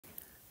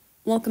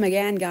Welcome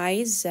again,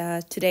 guys.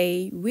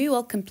 Today we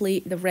will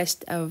complete the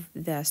rest of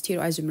the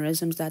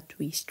stereoisomerisms that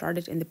we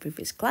started in the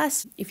previous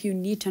class. If you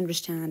need to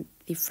understand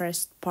the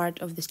first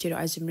part of the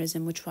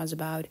stereoisomerism, which was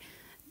about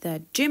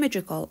the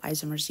geometrical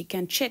isomers, you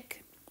can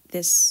check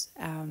this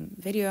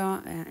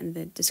video in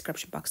the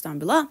description box down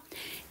below.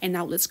 And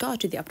now let's go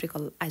to the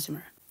optical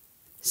isomer.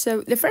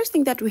 So the first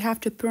thing that we have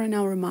to put in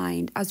our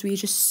mind, as we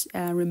just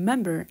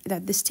remember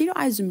that the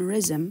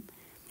stereoisomerism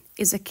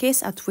is a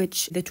case at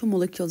which the two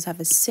molecules have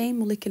the same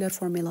molecular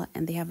formula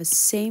and they have the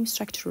same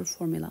structural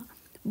formula,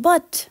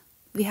 but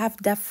we have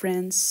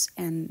difference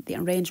in the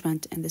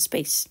arrangement and the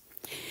space.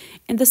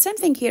 And the same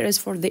thing here is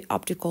for the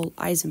optical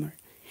isomer,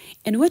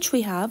 in which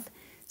we have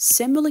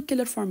same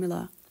molecular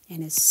formula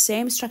and the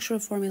same structural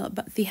formula,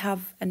 but they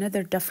have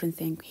another different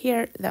thing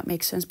here that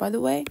makes sense, by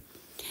the way,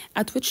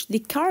 at which the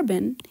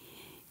carbon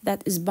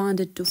that is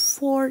bonded to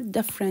 4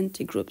 different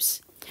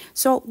groups.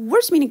 So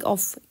what's the meaning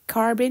of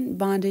carbon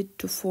bonded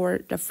to 4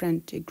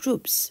 different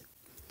groups?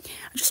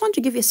 I just want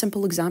to give you a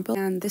simple example.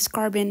 And this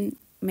carbon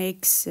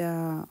makes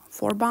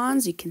 4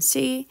 bonds, you can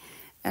see.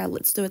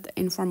 Let's do it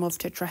in form of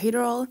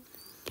tetrahedral.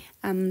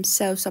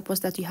 So suppose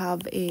that you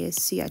have a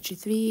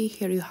CH3,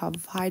 here you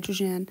have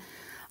hydrogen,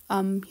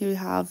 here you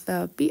have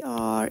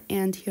Br,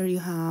 and here you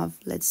have,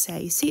 let's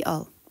say,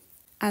 Cl.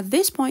 At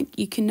this point,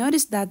 you can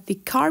notice that the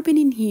carbon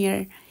in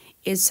here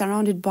is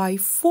surrounded by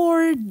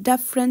 4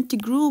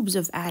 different groups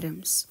of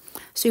atoms.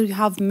 So you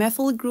have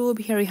methyl group,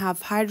 here you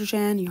have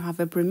hydrogen, you have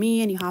a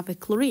bromine, you have a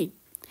chlorine.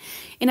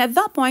 And at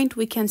that point,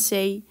 we can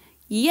say,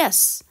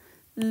 yes,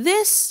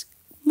 this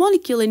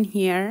molecule in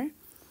here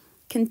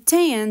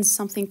contains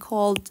something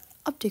called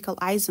optical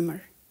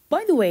isomer.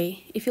 By the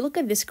way, if you look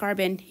at this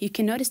carbon, you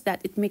can notice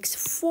that it makes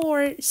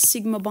 4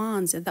 sigma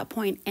bonds at that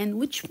point, and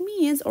which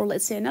means, or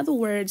let's say in other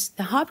words,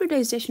 the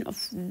hybridization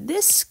of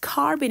this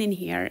carbon in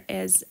here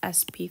is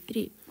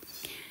sp3.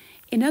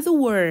 In other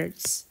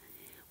words,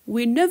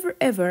 we never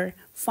ever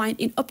find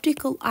an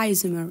optical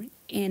isomer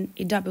in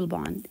a double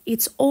bond.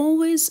 It's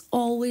always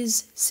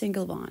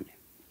single bond.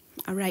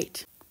 All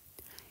right.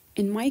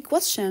 In my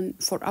question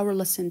for our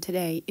lesson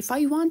today, if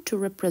I want to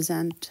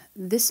represent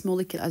this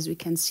molecule, as we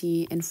can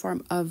see, in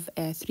form of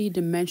a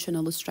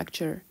 3-dimensional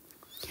structure,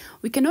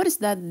 we can notice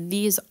that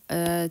these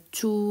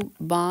 2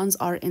 bonds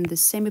are in the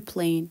same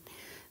plane.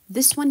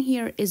 This one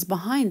here is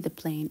behind the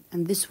plane,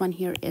 and this one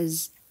here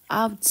is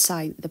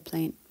outside the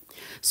plane.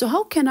 So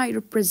how can I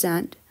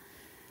represent,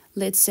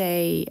 let's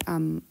say,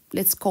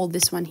 let's call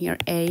this one here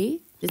A,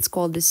 let's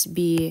call this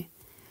B,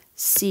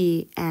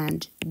 C,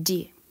 and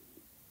D.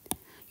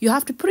 You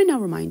have to put in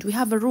our mind, we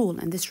have a rule,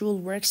 and this rule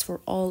works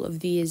for all of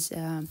these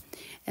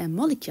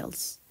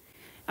molecules.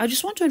 I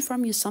just want to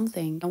inform you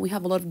something. We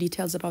have a lot of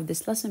details about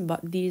this lesson,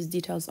 but these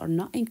details are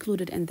not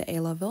included in the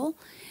A-level.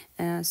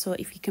 So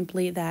if you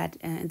complete that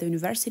in the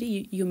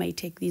university, you may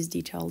take these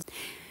details.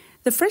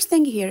 The first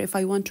thing here, if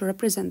I want to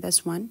represent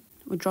this one,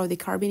 we draw the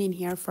carbon in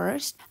here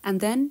first. And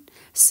then,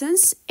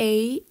 since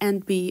A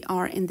and B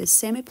are in the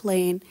same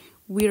plane,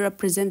 we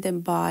represent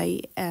them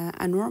by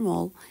a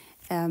normal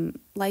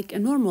like a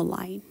normal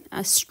line,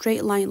 a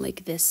straight line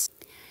like this.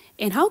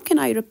 And how can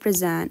I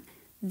represent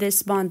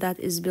this bond that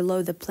is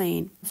below the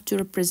plane? To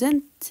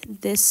represent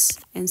this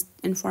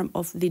in form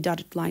of the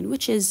dotted line,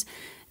 which is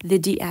the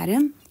D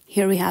atom.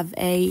 Here we have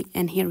A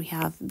and here we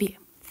have B.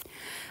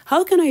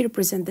 How can I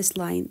represent this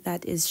line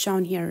that is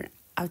shown here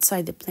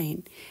outside the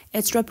plane?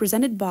 It's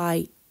represented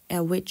by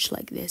a wedge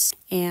like this.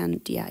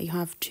 And yeah, you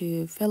have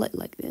to fill it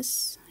like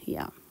this.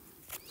 Yeah.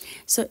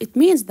 So it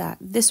means that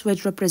this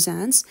wedge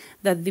represents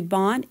that the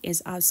bond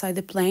is outside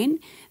the plane.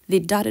 The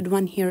dotted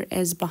one here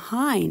is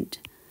behind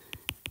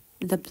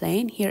the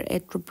plane. Here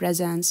it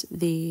represents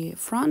the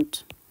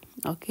front,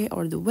 okay,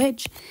 or the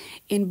wedge.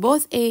 In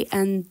both A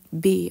and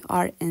B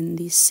are in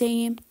the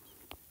same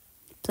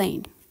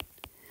plane.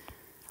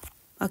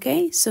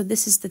 Okay, so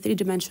this is the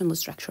 3-dimensional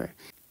structure.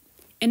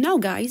 And now,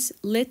 guys,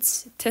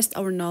 let's test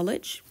our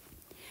knowledge.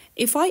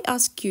 If I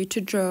ask you to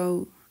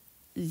draw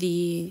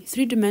the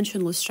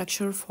 3-dimensional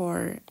structure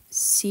for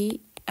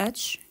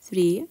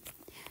CH3,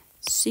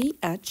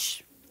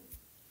 CH,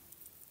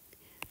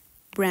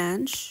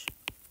 branch,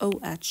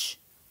 OH,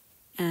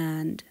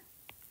 and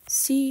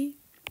CH2,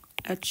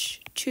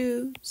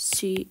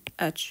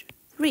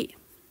 CH3.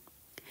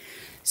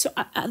 So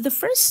at the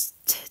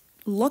first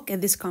look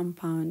at this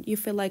compound, you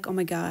feel like, oh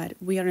my God,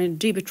 we are in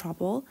deep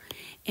trouble.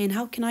 And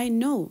how can I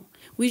know?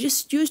 We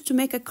just used to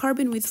make a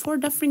carbon with 4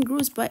 different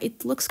groups, but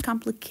it looks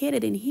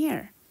complicated in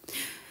here.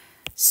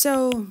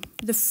 So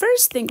the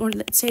first thing, or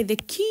let's say the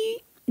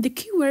key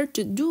word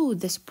to do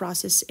this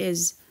process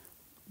is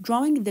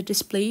drawing the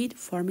displayed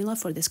formula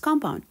for this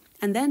compound,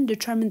 and then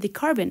determine the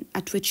carbon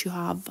at which you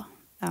have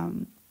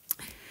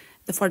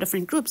the 4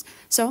 different groups.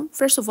 So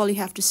first of all, you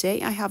have to say,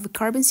 I have a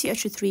carbon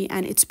CH3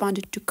 and it's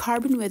bonded to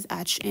carbon with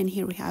H, and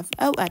here we have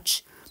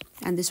OH,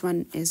 and this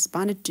one is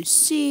bonded to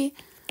C,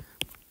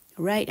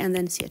 right, and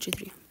then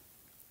CH3.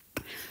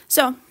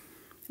 So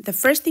the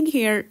first thing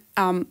here,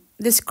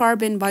 this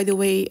carbon, by the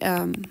way,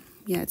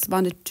 Yeah, it's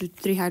bonded to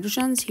 3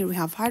 hydrogens. Here we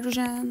have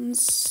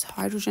hydrogens,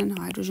 hydrogen,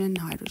 hydrogen,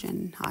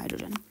 hydrogen,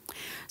 hydrogen.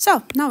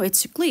 So now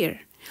it's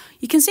clear.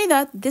 You can see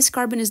that this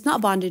carbon is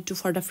not bonded to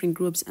 4 different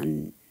groups,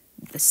 and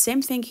the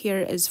same thing here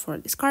is for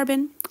this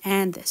carbon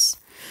and this.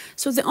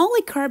 So the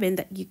only carbon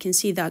that you can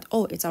see that,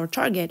 oh, it's our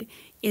target,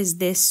 is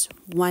this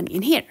one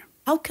in here.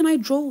 How can I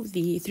draw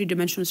the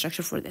 3-dimensional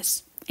structure for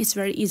this? It's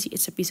very easy.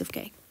 It's a piece of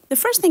cake. The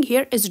first thing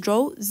here is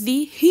draw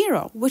the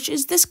hero, which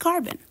is this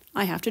carbon.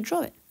 I have to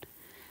draw it.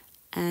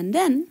 And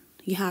then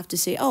you have to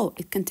say, oh,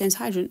 it contains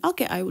hydrogen.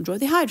 Okay, I will draw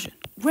the hydrogen.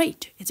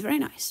 Great. It's very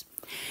nice.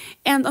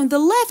 And on the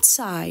left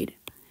side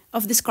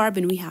of this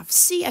carbon, we have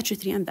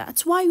CH3, and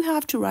that's why you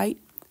have to write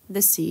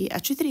the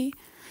CH3.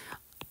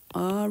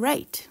 All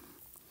right.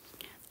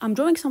 I'm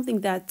drawing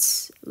something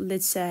that's,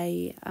 let's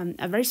say,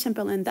 a very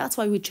simple, and that's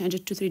why we change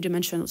it to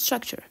 3-dimensional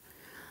structure.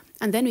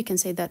 And then we can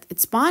say that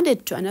it's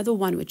bonded to another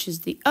one, which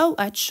is the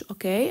OH.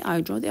 Okay,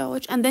 I draw the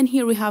OH. And then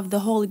here we have the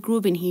whole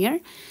group in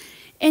here.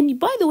 And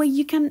by the way,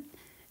 you can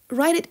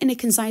write it in a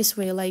concise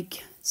way,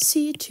 like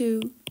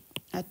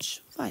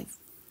C2H5.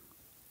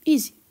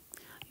 Easy.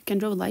 You can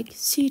draw like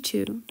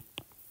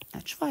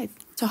C2H5.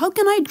 So how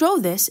can I draw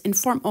this in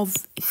form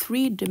of a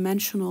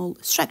 3-dimensional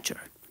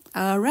structure?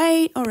 All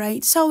right.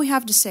 So we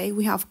have to say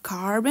we have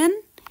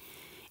carbon,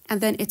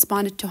 and then it's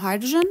bonded to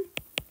hydrogen.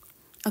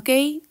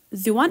 Okay,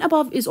 the one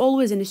above is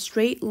always in a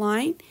straight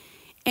line,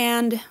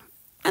 and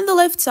on the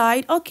left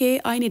side,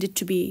 okay, I need it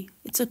to be,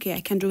 it's okay,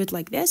 I can draw it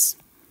like this.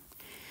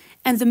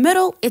 And the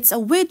middle, it's a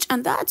wedge,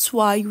 and that's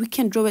why we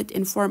can draw it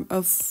in form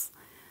of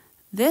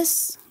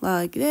this,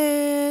 like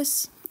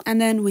this. And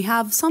then we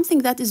have something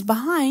that is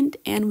behind,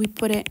 and we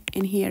put it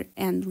in here,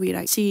 and we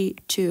write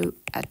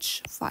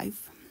C2H5.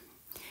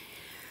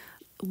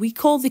 We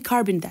call the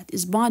carbon that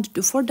is bonded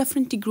to 4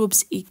 different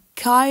groups a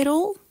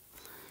chiral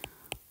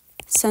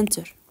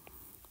center.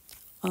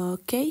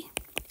 Okay,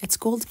 it's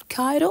called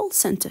chiral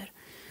center.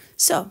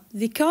 So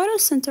the chiral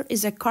center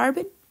is a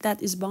carbon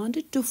that is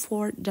bonded to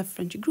 4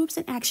 different groups,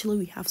 and actually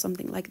we have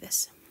something like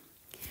this.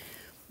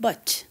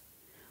 But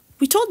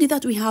we told you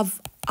that we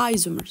have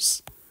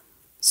isomers.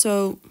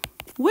 So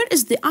where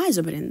is the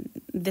isomer in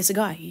this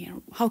guy here?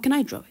 How can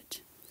I draw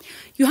it?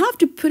 You have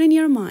to put in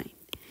your mind,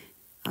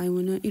 I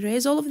want to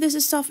erase all of this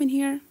stuff in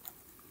here.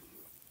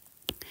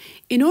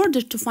 In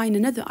order to find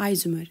another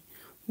isomer,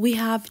 we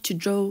have to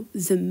draw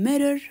the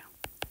mirror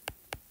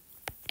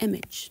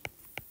image.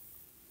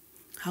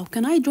 How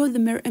can I draw the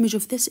mirror image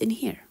of this in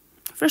here?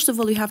 First of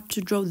all, you have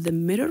to draw the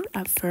mirror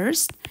at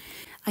first.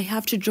 I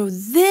have to draw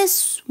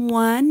this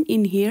one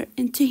in here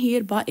into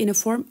here, but in a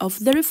form of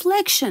the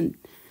reflection.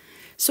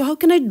 So how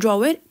can I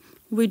draw it?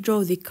 We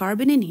draw the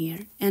carbon in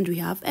here, and we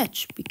have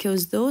H,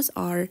 because those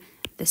are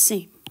the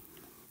same.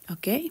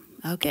 Okay.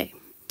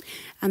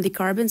 And the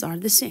carbons are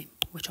the same,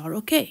 which are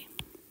okay.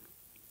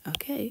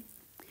 Okay.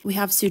 We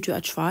have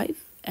C2H5,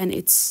 and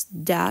it's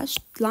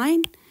dashed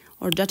line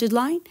or dotted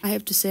line. I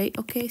have to say,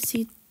 okay,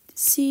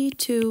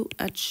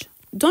 C2H.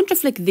 Don't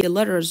reflect the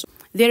letters.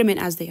 They remain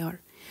as they are.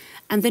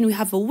 And then we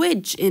have a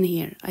wedge in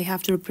here. I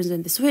have to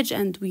represent this wedge,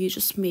 and we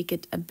just make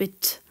it a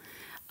bit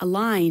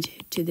aligned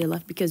to the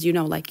left, because, you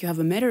know, like you have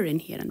a mirror in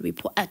here, and we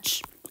put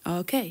H.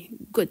 Okay,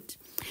 good.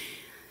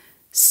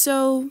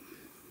 So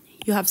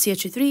you have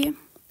CH3,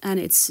 and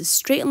it's a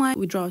straight line.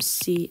 We draw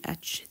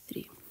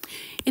CH3.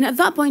 And at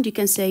that point, you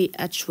can say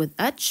H with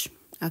H.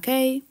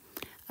 Okay.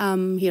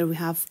 Here we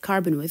have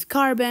carbon with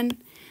carbon,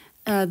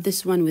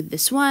 this one with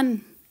this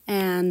one,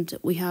 and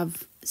we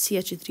have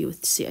CH3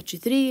 with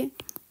CH3,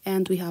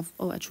 and we have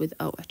OH with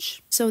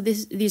OH. So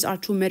these are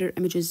 2 mirror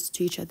images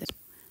to each other.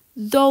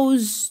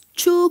 Those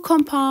 2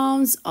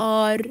 compounds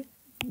are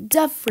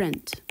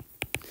different,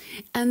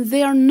 and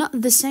they are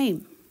not the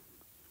same.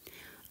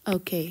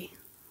 Okay.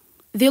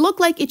 They look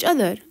like each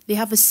other. They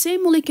have the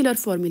same molecular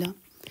formula.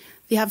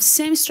 They have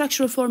same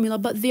structural formula,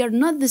 but they are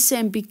not the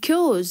same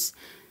because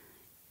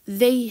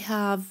they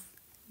have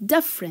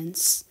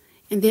difference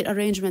in their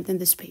arrangement in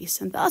the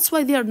space, and that's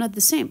why they are not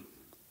the same.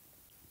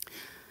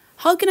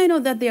 How can I know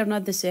that they are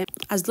not the same?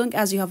 As long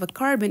as you have a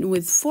carbon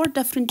with 4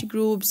 different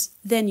groups,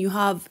 then you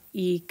have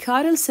a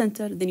chiral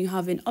center, then you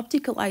have an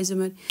optical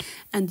isomer,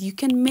 and you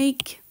can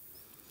make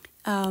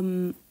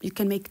 2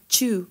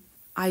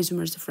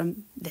 isomers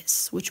from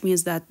this, which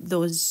means that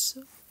those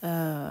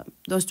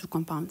 2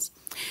 compounds.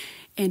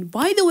 And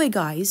by the way,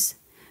 guys,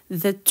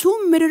 the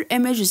 2 mirror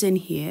images in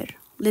here,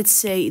 let's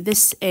say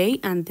this A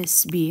and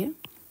this B,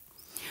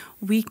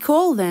 we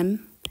call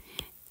them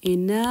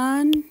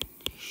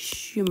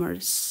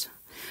enantiomers.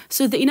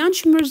 So the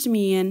enantiomers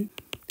mean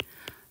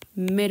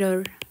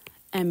mirror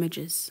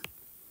images,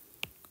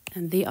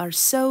 and they are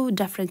so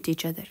different to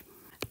each other.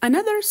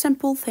 Another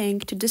simple thing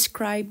to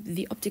describe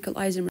the optical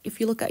isomer, if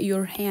you look at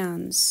your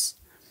hands,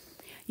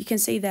 you can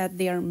say that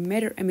they are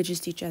mirror images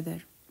to each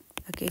other.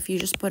 Okay, if you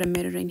just put a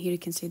mirror in here, you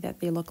can say that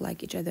they look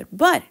like each other.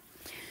 But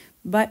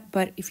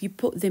if you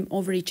put them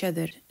over each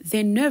other,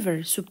 they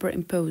never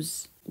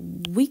superimpose.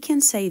 We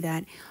can say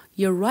that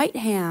your right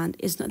hand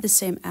is not the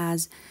same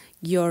as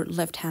your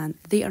left hand.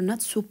 They are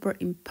not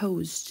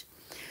superimposed.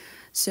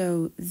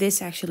 So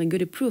this actually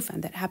good proof,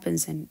 and that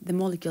happens in the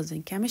molecules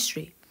in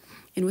chemistry,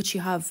 in which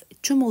you have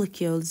two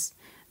molecules,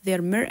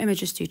 they're mirror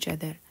images to each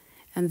other,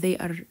 and they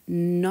are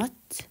not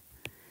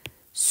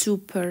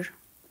super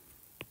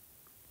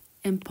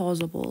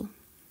impossible.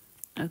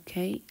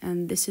 Okay,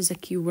 and this is a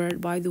key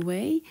word, by the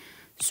way,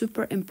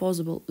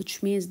 superimposable,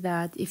 which means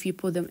that if you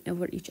put them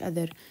over each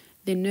other,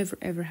 they never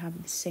ever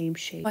have the same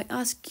shape. I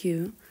ask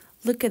you,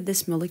 look at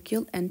this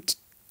molecule and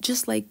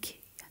just like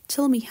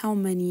tell me how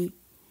many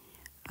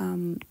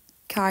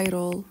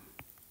chiral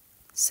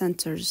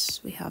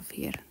centers we have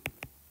here.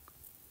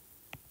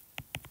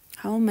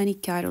 How many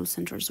chiral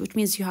centers, which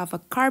means you have a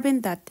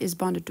carbon that is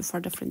bonded to 4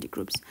 different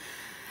groups.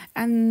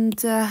 And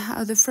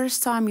the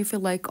first time you feel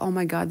like, oh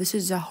my God, this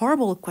is a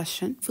horrible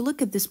question. If you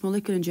look at this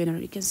molecule in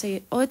general, you can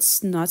say, oh,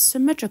 it's not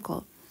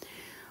symmetrical,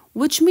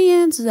 which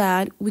means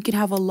that we can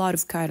have a lot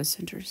of chiral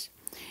centers.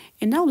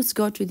 And now let's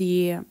go to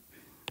the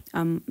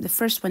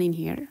first one in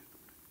here.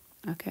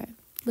 Okay,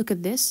 look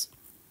at this.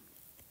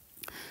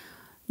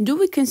 Do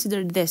we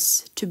consider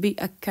this to be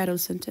a chiral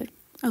center?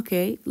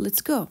 Okay,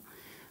 let's go.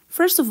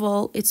 First of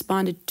all, it's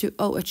bonded to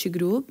OH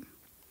group,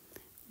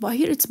 but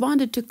here it's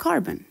bonded to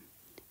carbon.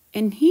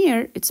 And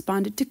here it's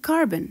bonded to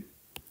carbon.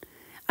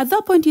 At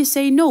that point you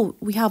say, no,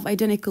 we have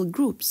identical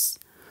groups,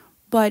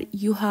 but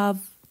you have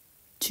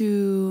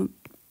to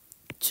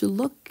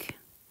look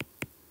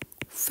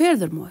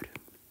furthermore,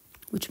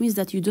 which means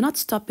that you do not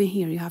stop in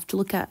here. You have to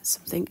look at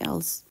something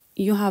else.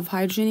 You have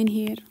hydrogen in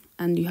here,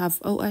 and you have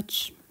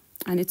OH,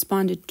 and it's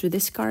bonded to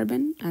this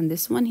carbon, and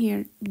this one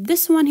here.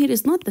 This one here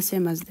is not the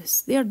same as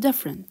this. They are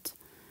different.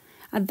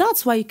 And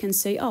that's why you can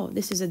say, oh,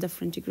 this is a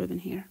different group in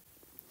here.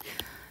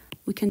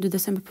 We can do the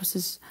same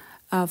process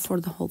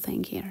for the whole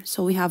thing here.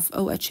 So we have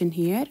OH in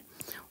here,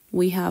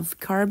 we have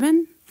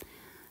carbon,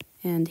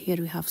 and here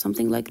we have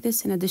something like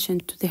this in addition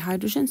to the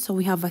hydrogen. So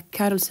we have a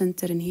chiral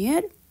center in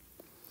here.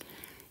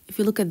 If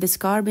you look at this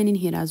carbon in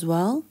here as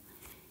well,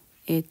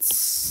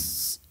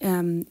 it's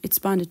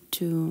bonded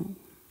to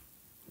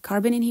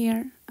carbon in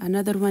here,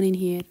 another one in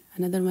here,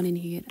 another one in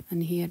here,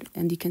 and here.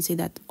 And you can see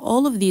that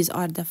all of these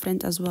are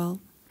different as well.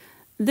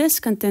 This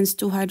contains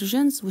 2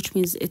 hydrogens, which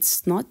means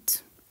it's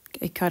not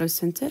a chiral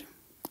center,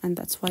 and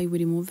that's why we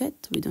remove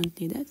it. We don't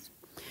need it.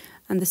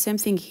 And the same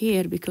thing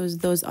here, because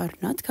those are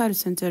not chiral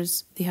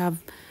centers. They have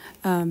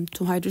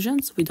 2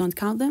 hydrogens. We don't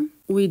count them.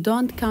 We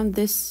don't count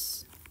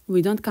this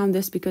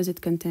because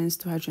it contains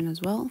 2 hydrogens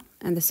as well.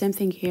 And the same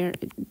thing here,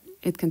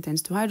 it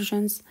contains 2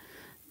 hydrogens.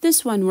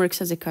 This one works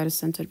as a chiral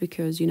center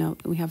because, you know,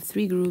 we have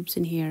 3 groups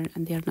in here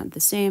and they are not the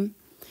same.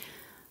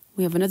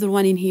 We have another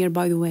one in here,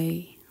 by the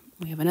way.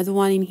 We have another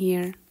one in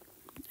here,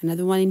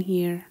 another one in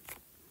here.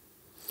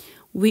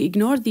 We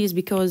ignore these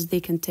because they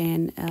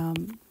contain,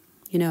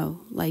 you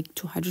know, like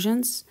 2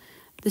 hydrogens.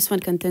 This one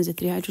contains the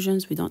 3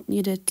 hydrogens. We don't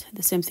need it.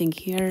 The same thing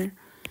here.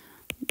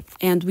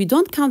 And we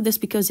don't count this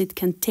because it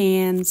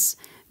contains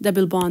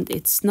double bond.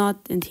 It's not,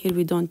 and here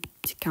we don't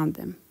count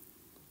them.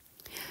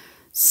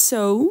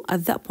 So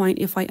at that point,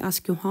 if I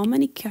ask you how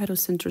many chiral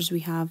centers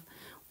we have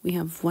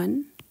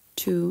 1,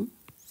 2,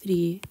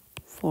 3,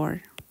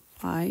 4,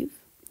 5,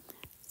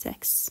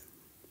 6.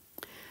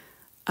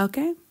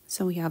 Okay,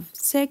 so we have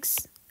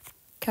 6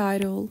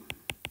 chiral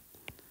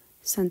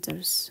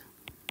centers.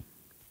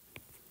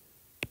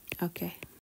 Okay.